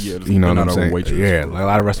waitress. Yeah, You know what they're I'm not a saying? waitress Yeah, or like a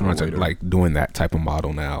lot of restaurants a are waiter. like doing that type of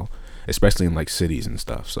model now, especially in like cities and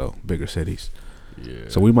stuff. So bigger cities. Yeah.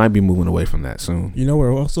 So we might be moving away from that soon. You know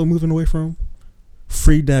where we're also moving away from?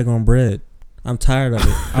 Free daggone bread. I'm tired of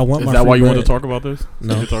it. I want Is my that free why you bread. want to talk about this?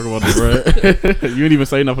 No. You talk about the bread. You didn't even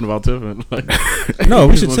say nothing about tipping. Like, No, you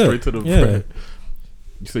we just should went tip. straight to the Yeah. bread.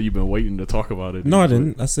 You said you've been waiting to talk about it. No, I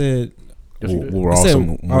didn't. I said, Yes, you did. We're I also said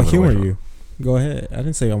moving I'll away humor from- you. Go ahead. I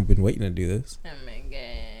didn't say I've been waiting to do this. Oh my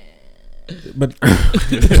god.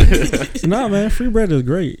 But nah, man, free bread is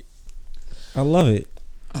great. I love it.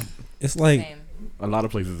 It's like Same. A lot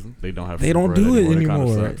of places they don't have. They free don't bread do it That kinda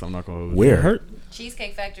anymore. sucks. I'm not gonna. hold you. Where? it hurt.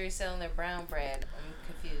 Cheesecake Factory selling their brown bread.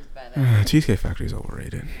 I'm confused by that. Cheesecake Factory is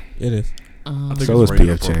overrated. It is. I think So it's is rated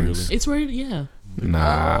PF Chang's. appropriately. It's rated, yeah.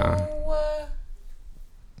 Nah. Oh,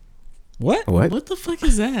 What? What? What the fuck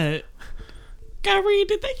is that? Kyrie,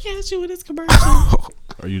 did they catch you with this commercial?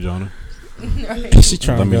 Are you Jonah? She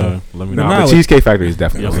trying Let to me go. know. Let me But know. Nah, now but it- Cheesecake Factory is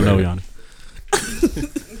definitely Yes or no, overrated. Yanni?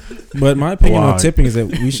 But my opinion Why? on tipping is that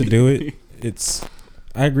we should do it.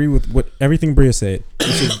 I agree with what everything Bria said. You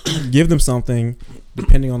should give them something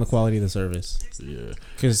depending on the quality of the service, Yeah.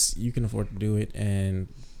 because you can afford to do it, and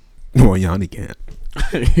Well, Yanni can't.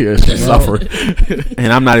 Yeah, she suffered.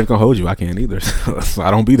 And I'm not even gonna hold you. I can't either. So I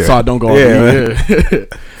don't be there. So I don't go. Yeah.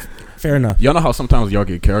 Fair enough. Y'all know how sometimes y'all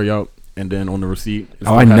get carry out and then on the receipt. it's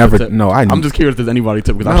Oh, not I have never. to tip? No, I'm just curious. Does anybody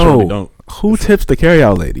tip? Because I surely don't. Who tips the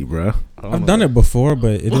carryout lady, bro? I've done it before,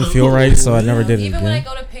 but it didn't feel right, so I never did it Even when I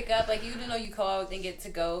again. go to pick up, like you know, you call and get to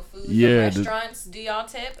go food Yeah, from restaurants. Do y'all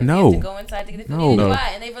tip? If No. You have to go inside to get the food. No. You No. do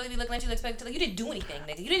why? And they really be looking at you like you didn't do anything,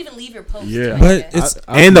 nigga. You didn't even leave your post. Yeah. But it's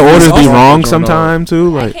And the orders be wrong sometime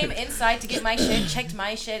too. I Like, came inside to get my shit, checked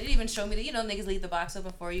my shit. It even showed me that, you know, niggas leave the box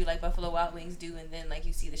open for you like Buffalo Wild Wings do, and then like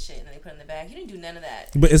you see the shit and then they put it in the bag. You didn't do none of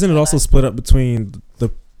that. But isn't it also split up between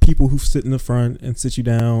the people who sit in the front and sit you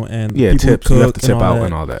down and yeah, people tips. who You cook have to tip and all out that?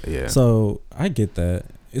 and all that. Yeah. So I get that.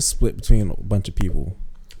 It's split between a bunch of people.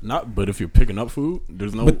 Not, but if you're picking up food,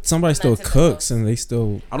 there's no. But somebody still tipping cooks those. and they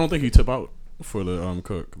still. I don't think you tip out for the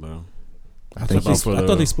cook though. I think Tip out for I the-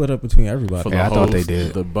 thought they split up between everybody. For the Yeah, I thought they host,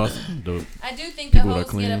 did. The bus, the I do think the People that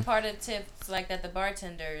hosts get a clean. part of tips like that the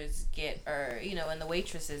bartenders get, or you know, and the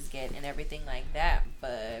waitresses get, and everything like that.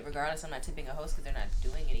 But regardless, I'm not tipping a host because they're not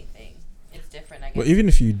doing anything. It's different, I guess. But even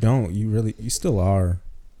if you don't, you still are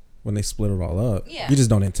when they split it all up. Yeah. You just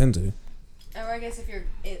don't intend to. Or I guess if you're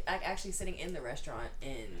actually sitting in the restaurant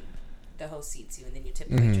and the host seats you, and then you tip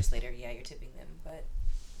the Mhm. waitress later, yeah, you're tipping them. But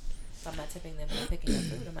if I'm not tipping them and picking up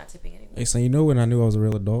food, I'm not tipping anyone. Hey, so you know when I knew I was a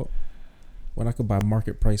real adult? When I could buy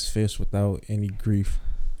market price fish without any grief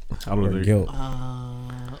I or don't think. guilt.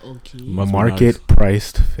 Okay. Must be market nice.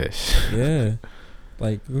 priced fish. Yeah.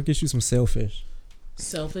 Like, go get you some sailfish.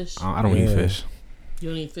 Selfish. I don't eat Yeah. fish. You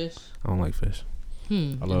don't eat fish? I don't like fish.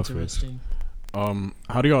 I love fish. Interesting.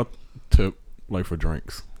 How do y'all tip like for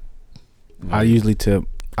drinks? I usually tip.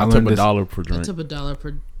 I I tip learned $1 this. per I drink. tip $1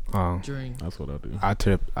 per drink. That's what I do. I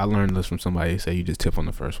tip. I learned this from somebody. Say you just tip on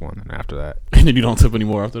the first one, and after that, And then you don't tip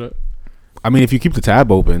anymore after that. I mean, if you keep the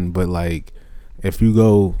tab open, but like, if you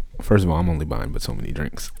go, first of all, I'm only buying but so many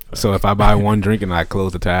drinks. So if I buy one drink and I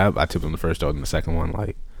close the tab, I tip on the first order, and the second one,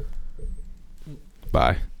 like,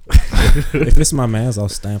 bye. If it's my man's, I'll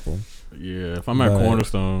stamp them. Yeah, if I'm at But-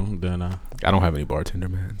 Cornerstone, then I don't have any bartender,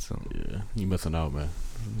 man. So yeah, you missing out, man.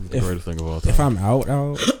 It's the If- greatest thing of all time. If I'm out,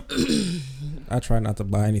 I try not to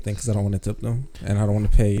buy anything because I don't want to tip them, and I don't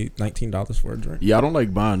want to pay $19 for a drink. Yeah, I don't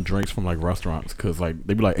like buying drinks from like restaurants because like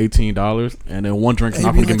they be like $18, and then one drink's They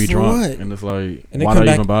not be gonna get like, me "For drunk, what?" and it's like, And they why come did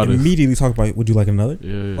I back even buy this? immediately talk about, would you like another?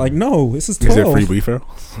 Yeah, Like, no, this is is 12. it free refill?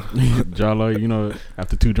 y'all like, you know,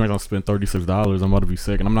 after 2 drinks, I'll spend $36. I'm about to be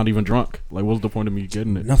sick, and I'm not even drunk. Like, what's the point of me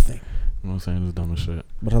getting it? Nothing. You know what I'm saying? It's dumb as shit.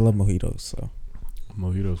 But I love mojitos, so.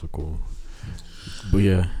 Mojitos are cool. But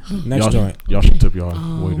yeah, Next y'all, joint. y'all should tip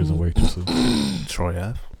y'all waiters and waitresses. Troy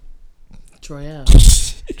Ave. Troy Ave.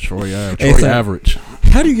 Troy Ave, Hey, Troy so- average.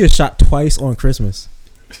 How do you get shot twice on Christmas?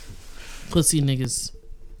 Pussy niggas.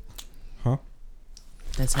 Huh?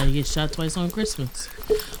 That's how you get shot twice on Christmas.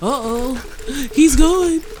 Uh-oh. He's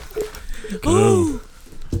gone. Oh.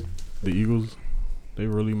 The Eagles, they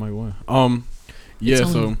really might win. Yeah.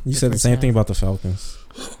 It's So only- You said the Different same side. thing about the Falcons,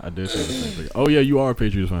 I did say the same thing. Oh yeah, you are a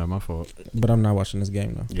Patriots fan. My fault. but I'm not watching this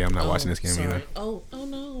game though. Yeah, I'm not Oh, watching this game sorry. either. Oh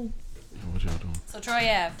no. What y'all doing? So Troy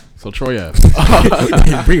Ave. So Troy Ave.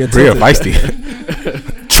 Bria Bria tilted.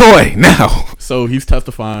 feisty. Troy now. So he's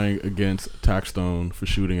testifying against Taxstone for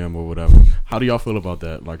shooting him or whatever. How do y'all feel about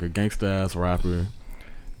that? Like a gangsta ass rapper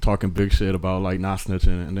talking big shit about like not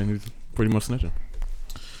snitching, and then he's pretty much snitching.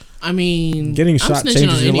 I mean, Getting I'm shot snitching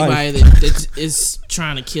changes on your life. anybody that is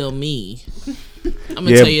trying to kill me. I'm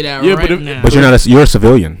gonna Yeah, tell you that yeah, right but if- now. But you're a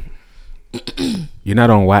civilian. You're not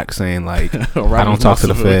on wax saying like I don't talk to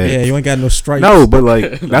the Fed. Yeah, you ain't got no stripes. No, but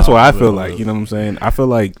like that's No, why I no, feel no. like, you know what I'm saying? I feel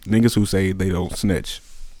like niggas who say they don't snitch,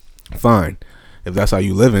 fine, if that's how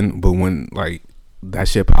you living. But when like that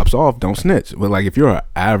shit pops off, don't snitch. But like if you're an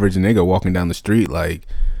average nigga walking down the street, like,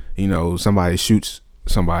 you know, somebody shoots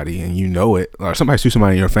somebody and you know it, or somebody shoots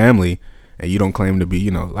somebody in your family and you don't claim to be,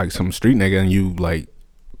 you know, like some street nigga, and you like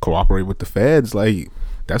cooperate with the feds, like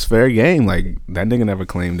that's fair game. Like that nigga never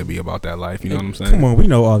claimed to be about that life. You know what I'm saying? Come on, we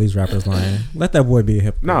know all these rappers lying. Let that boy be a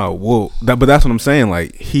hypocrite. No, well, but that's what I'm saying.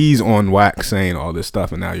 Like he's on wax saying all this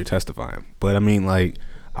stuff, and now you're testifying. But I mean, like,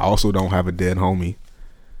 I also don't have a dead homie,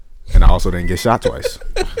 and I also didn't get shot twice.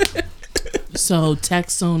 So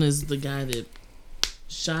Taxstone is the guy that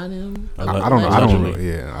shot him. I don't know. I don't. Allegedly.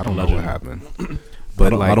 Yeah, I don't know Allegedly. what happened. But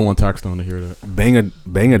But I like, don't want Taxstone to hear that.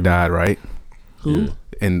 Banger died, right? Who? Yeah.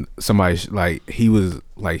 And somebody he was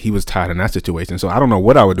tied in that situation. So I don't know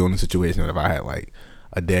what I would do in the situation if I had like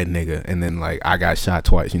a dead nigga and then like I got shot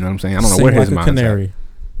twice. You know what I'm saying? I don't know Sing where like his a mind's at. canary.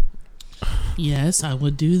 Yes, I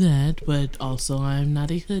would do that, but also I'm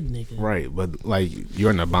not a hood nigga. Right, but like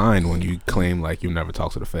you're in a bind when you claim like you never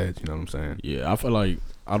talk to the feds. You know what I'm saying? Yeah, I feel like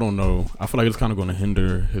I don't know. I feel like it's kind of going to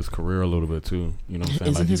hinder his career a little bit too. You know what I'm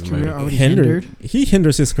saying? Isn't like his he's career made- already hindered? He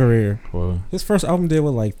hinders his career. Well, His first album did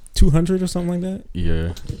with like 200 or something like that.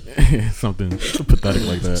 yeah, something pathetic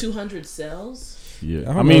like that. 200 cells?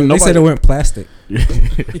 Yeah, I I mean, they said it nobody. went plastic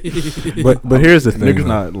But here's the thing. Niggas though.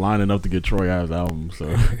 not lining up to get Troy Ave's album. So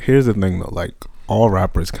Here's the thing though. Like all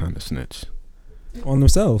rappers kind of snitch. on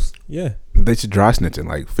themselves. Yeah. They should dry snitching.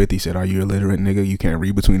 Like 50 said, "Are you illiterate, nigga? You can't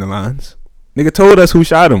read between the lines." Nigga told us who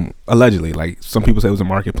shot him allegedly. Like some people say it was a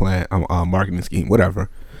market plan, marketing scheme, whatever.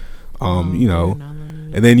 You know.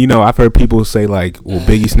 And then, you know, I've heard people say, like, well,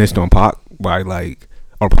 Biggie snitched on Pac by, like,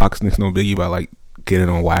 or Pac snitched on Biggie by, like, getting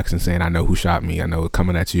on wax and saying, I know who shot me. I know it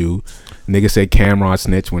coming at you. Nigga said Cameron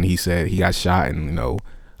snitched when he said he got shot and, you know,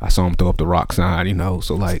 I saw him throw up the rock sign, you know.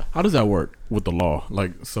 So, like. how does that work with the law?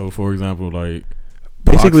 Like, so for example, like,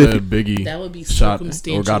 Basically, Pac said Biggie That would be shot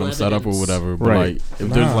circumstantial or got him set up or evidence. whatever. But, Right. like, if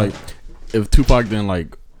there's, like, if Tupac didn't,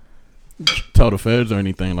 like, tell the feds or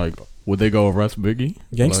anything, like, would they go arrest Biggie?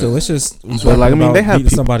 Gangsta, Like, let's just. But, like, I mean, they have beating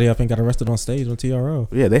people- somebody up and got arrested on stage on TRO.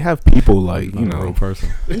 yeah, they have people, like, you not a real know. person.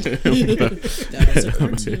 That was a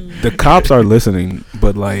cartoon. The cops are listening,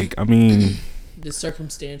 but, like, I mean. The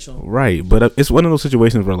circumstantial. Right, but it's one of those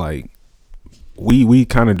situations where like we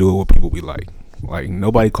kind of do it with people we like. Like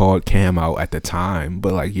nobody called Cam out at the time,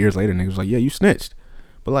 but like years later, niggas was like, "Yeah, you snitched."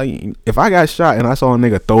 But like, if I got shot and I saw a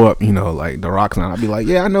nigga throw up, you know, like the rock sign, I'd be like,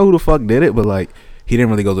 "Yeah, I know who the fuck did it," but like he didn't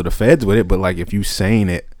really go to the feds with it. But like, if you saying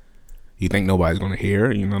it, you think nobody's gonna hear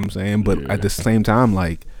it, you know what I'm saying? But Yeah. at the same time,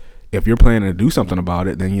 like if you're planning to do something about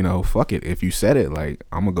it, then you know, fuck it. If you said it, like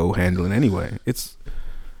I'm gonna go handle it anyway. It's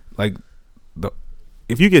like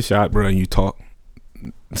if you get shot, bro, and you talk,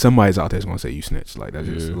 somebody's out there's gonna say you snitched. Like that's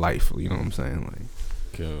just Yeah. life. You know what I'm saying? Like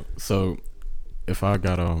Okay. So if I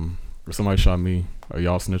got if somebody shot me, are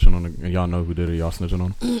y'all snitching on and y'all know who did it? Y'all snitching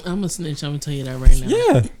on? I'm a snitch. I'm gonna tell you that right now.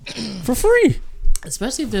 Yeah. For free.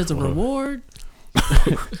 Especially if there's a reward.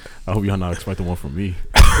 I hope y'all not expecting one from me.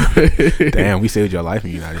 damn, we saved your life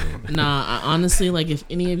and you're not even. Nah, honestly, like if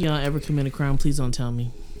any of y'all ever commit a crime, please don't tell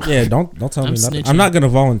me. Yeah, don't tell I'm me nothing. snitching. I'm not gonna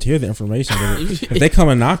volunteer the information. But if they come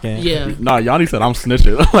and knocking, Yeah, Nah, Yanni said I'm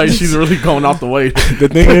snitching. Like she's really going off the way. The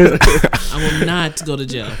thing is, I will not go to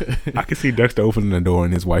jail. I can see Dexter opening the door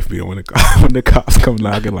and his wife being when the cops come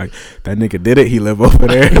knocking. Like that nigga did it. He live over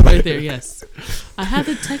there. Right there, yes. I have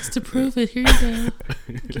the text to prove it. Here you go.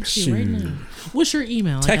 Get you right now. What's your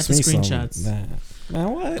email? text I me got the screenshots. some. Nah,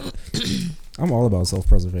 what? I'm all about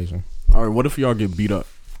self-preservation. All right, what if y'all get beat up?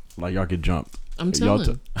 Like y'all get jumped? I'm Y'all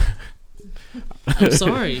telling. I'm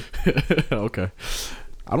sorry. Okay.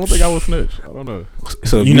 I don't think I would snitch. I don't know.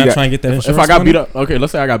 So if You not got- trying to get that If insurance I got money? beat up, okay,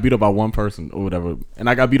 let's say I got beat up by one person or whatever, and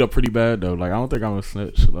I got beat up pretty bad though. Like I don't think I'm a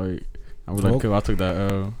snitch. Like I'm like, Well- okay, I took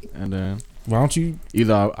that L, and then Why don't you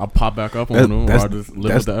either I pop back up on That- them or that's- I just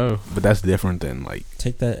live with the L. But that's different than like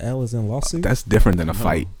take that L as in lawsuit? that's different than a No.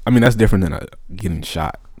 fight. I mean, that's different than getting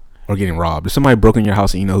shot or getting robbed. If somebody broke in your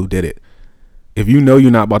house and you know who did it, if you know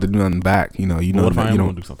you're not about to do nothing back, you know What if I that am you gonna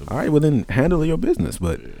don't. do something? All right, well then handle your business.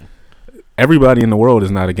 But Yeah. everybody in the world is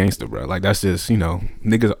not a gangster, bro. Like that's just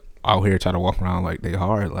niggas out here try to walk around like they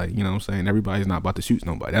hard. Like you know what I'm saying. Everybody's not about to shoot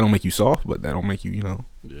nobody. That don't make you soft, but that don't make you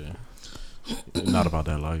Yeah. Not about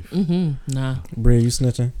that life. Nah. Bria, you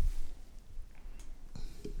snitching?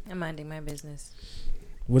 I'm minding my business.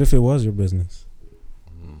 What if it was your business?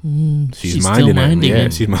 She's still minding it. minding Yeah,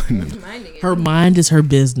 it. she's minding it. Minding it. Her mind is her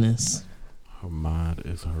business, Her mind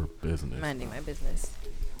is her business. Minding my business.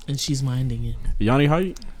 and she's minding it. Yanni,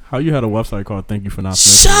 how you had a website called Thank You for Not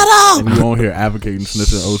Snitching? Shut up! And you on here advocating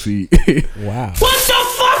snitching OC. Wow.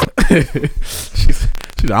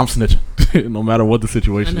 She's like, I'm snitching, no matter what the I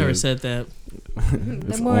situation never is. said that.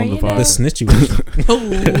 It's The more on the you know. pod. The snitchy.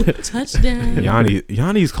 Oh, touchdown!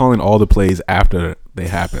 Yanni's calling all the plays after they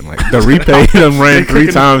happen. Like the replay them ran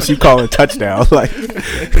 3 times. She called a touchdown. Like,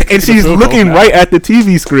 and she's looking right at the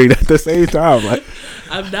TV screen at the same time. Like,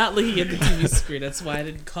 I'm not looking at the TV screen. That's why I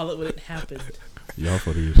didn't call it when it happened. Y'all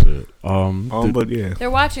funny as shit. but yeah,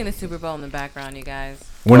 They're watching the Super Bowl in the background, you guys.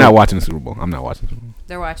 we're not watching the Super Bowl. I'm not watching the Super Bowl.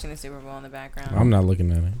 They're watching the Super Bowl in the background. I'm not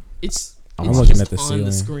looking at it. It's I'm it's looking just at the on ceiling.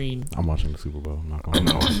 the screen. I'm watching the Super Bowl. I'm not I'm gonna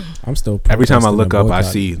not watching. I'm still. Every time I protesting look and up, I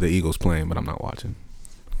boycotting. see the Eagles playing, but I'm not watching.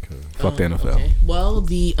 Okay. Fuck the NFL. Okay. Well,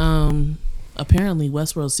 the apparently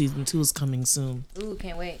Westworld season 2 is coming soon. Ooh,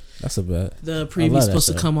 can't wait. That's a bet. The I preview's love that supposed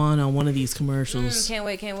to show. come on one of these commercials. Can't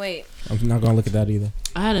wait. I'm not gonna look at that either.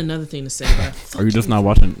 I had another thing to say. But Are you just not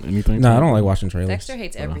watching anything? No, I don't like watching trailers. Dexter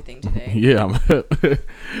hates everything today. Yeah, I'm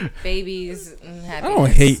Babies, I happiness.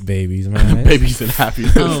 don't hate babies, man. babies and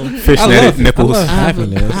happiness. Oh, Fishnet nipples. I love I have,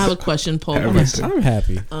 happiness. I have a question, Paul. Everything. I'm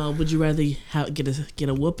happy. Would you rather get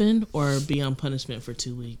a whooping or be on punishment for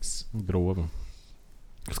 2 weeks? Get a whooping.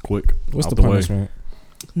 It's quick. What's Out the way. punishment?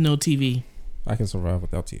 No TV. I can survive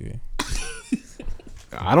without TV.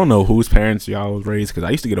 I don't know whose parents y'all was raised because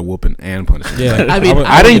I used to get a whooping and punishment. Yeah, I mean,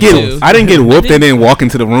 I didn't would get too. I didn't get whooped didn't- and then walk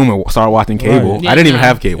into the room and start watching cable. Right. Yeah, I didn't even no.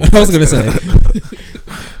 have cable. I was gonna say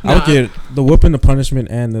I would No, get the whooping, the punishment,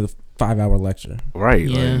 and the 5-hour lecture. Right.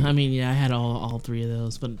 Yeah, like, I mean, yeah, I had all three of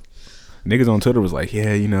those, but niggas on Twitter was like,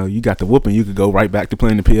 yeah, you know, you got the whooping, you could go right back to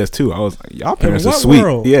playing the PS2. I was like, y'all parents are what sweet.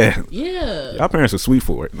 world? Yeah. yeah. Y'all parents are sweet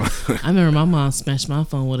for it. I remember my mom smashed my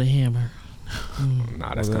phone with a hammer.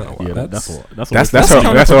 Nah, that's Well, kind of Yeah, wild. that's That's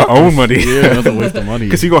her own money. Yeah, that's a waste of money.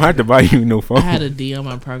 Because she gonna have to buy you no phone. I had a D on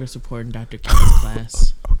my progress report in Dr. K's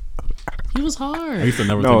class. He was I hard. used to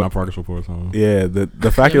never No. take my progress reports home. Yeah, the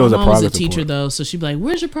fact Yeah, it was my a mom was progress a teacher report. though, so she'd be like,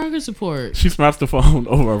 "Where's your progress report?" She smashed the phone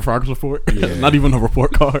over a progress report. Yeah. Not even a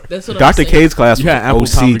report card. That's what Dr. I'm saying. K's class You was had ample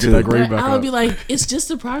time OC to get that too. grade But back I would up. be like, "It's just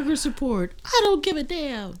a progress report. I don't give a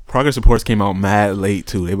damn." Progress reports came out mad late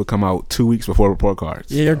too. They would come out 2 weeks before report cards.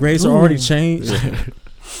 Yeah, your grades are already changed.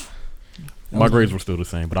 My grades were still the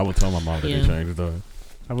same, but I would tell my mom that Yeah. they changed though.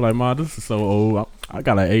 I'd be like, "Ma, this is so old. I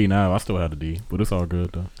got an A now. I still had a D, but it's all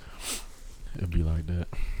good though." It'd be like that.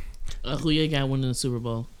 Who you got winning the Super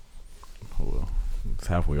Bowl? Oh well, it's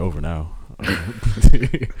halfway over now.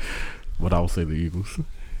 But I will say the Eagles.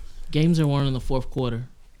 Games are won in the fourth quarter,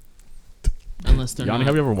 unless they're Yanni, not.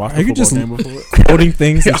 have you ever watched Are a you football just- game before? Quoting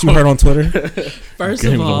things that you heard on Twitter. First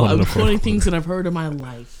Games of are all, won in I'm the fourth quoting quarter. things that I've heard in my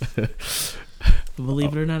life. Believe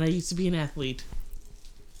it or not, I used to be an athlete.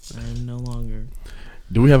 I am no longer.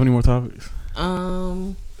 Do we have any more topics?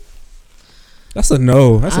 That's a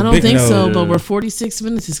no. That's I a don't big think no. so, Yeah. but we're 46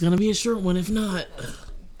 minutes. It's gonna be a short one, if not.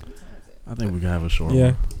 I think we can have a short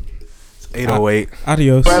Yeah. one. It's 8:08.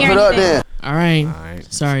 Adios. All right. All right. All right.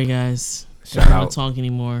 Sorry, guys. Shout I don't out. talk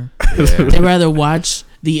anymore. Yeah. They'd rather watch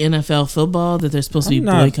the NFL football that they're supposed to be I'm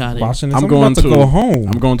not boycotting. watching this. I'm I'm going about to to- go home.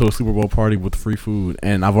 I'm going to a Super Bowl party with free food,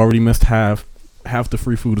 and I've already missed half. Half the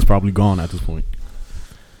free food is probably gone at this point.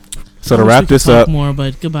 So I to wish we wrap could this talk up, more,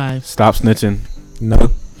 but goodbye. stop snitching.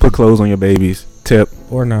 No, Put clothes on your babies. Tip.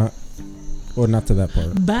 or not. Or not to that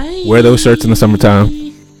part. Bye. Wear those shirts in the summertime.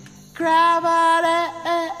 Grab a